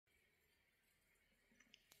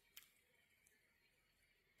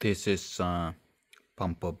This is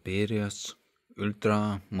pamphobeteus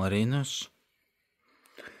ultramarinus.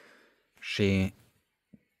 She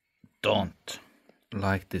don't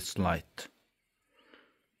like this light.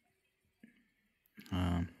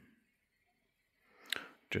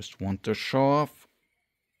 Just want to show off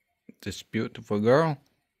this beautiful girl.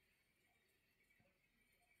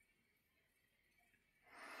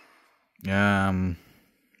 And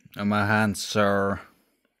my hands are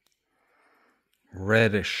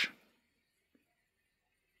reddish.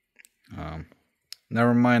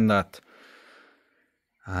 Never mind that.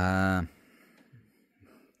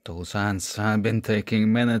 Those hands have been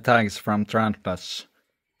taking many tags from tarantulas,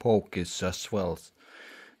 pokies as well.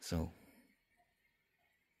 So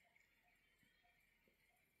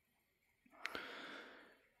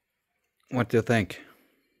what do you think?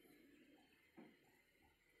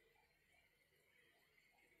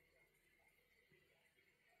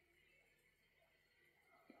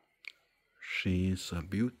 She is a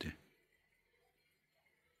beauty,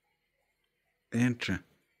 ain't she?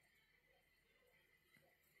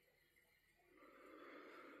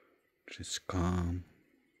 She's calm.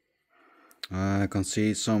 I can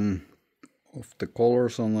see some of the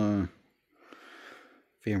colors on the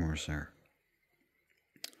femurs there.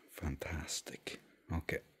 Fantastic.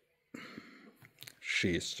 Okay.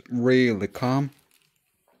 She's really calm.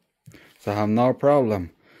 So I have no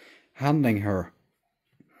problem handling her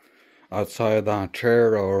outside a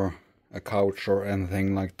chair or a couch or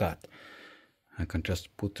anything like that. I can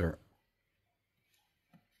just put her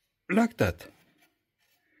like that.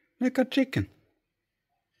 Like a chicken.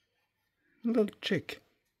 A little chick.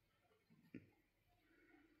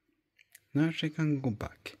 Now she can go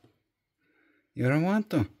back. You don't want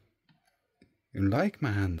to. You like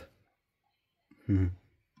my hand. You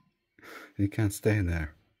can't stay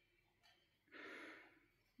there.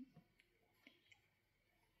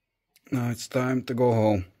 Now it's time to go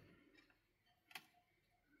home.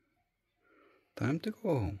 Time to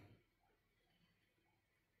go home.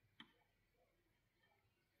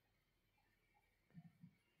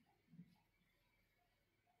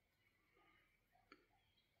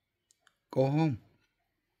 Go home.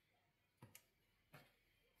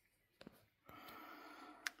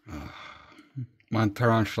 My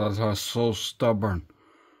tarantulas are so stubborn.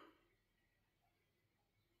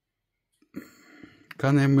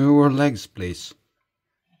 Can I move your legs, please?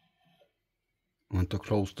 I want to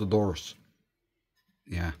close the doors.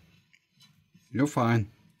 Yeah. You're fine.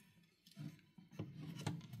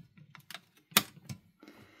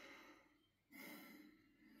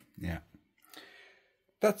 Yeah.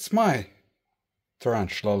 That's my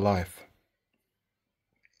tarantula life.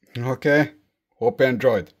 Okay. Hope you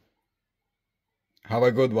enjoyed. Have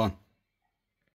a good one.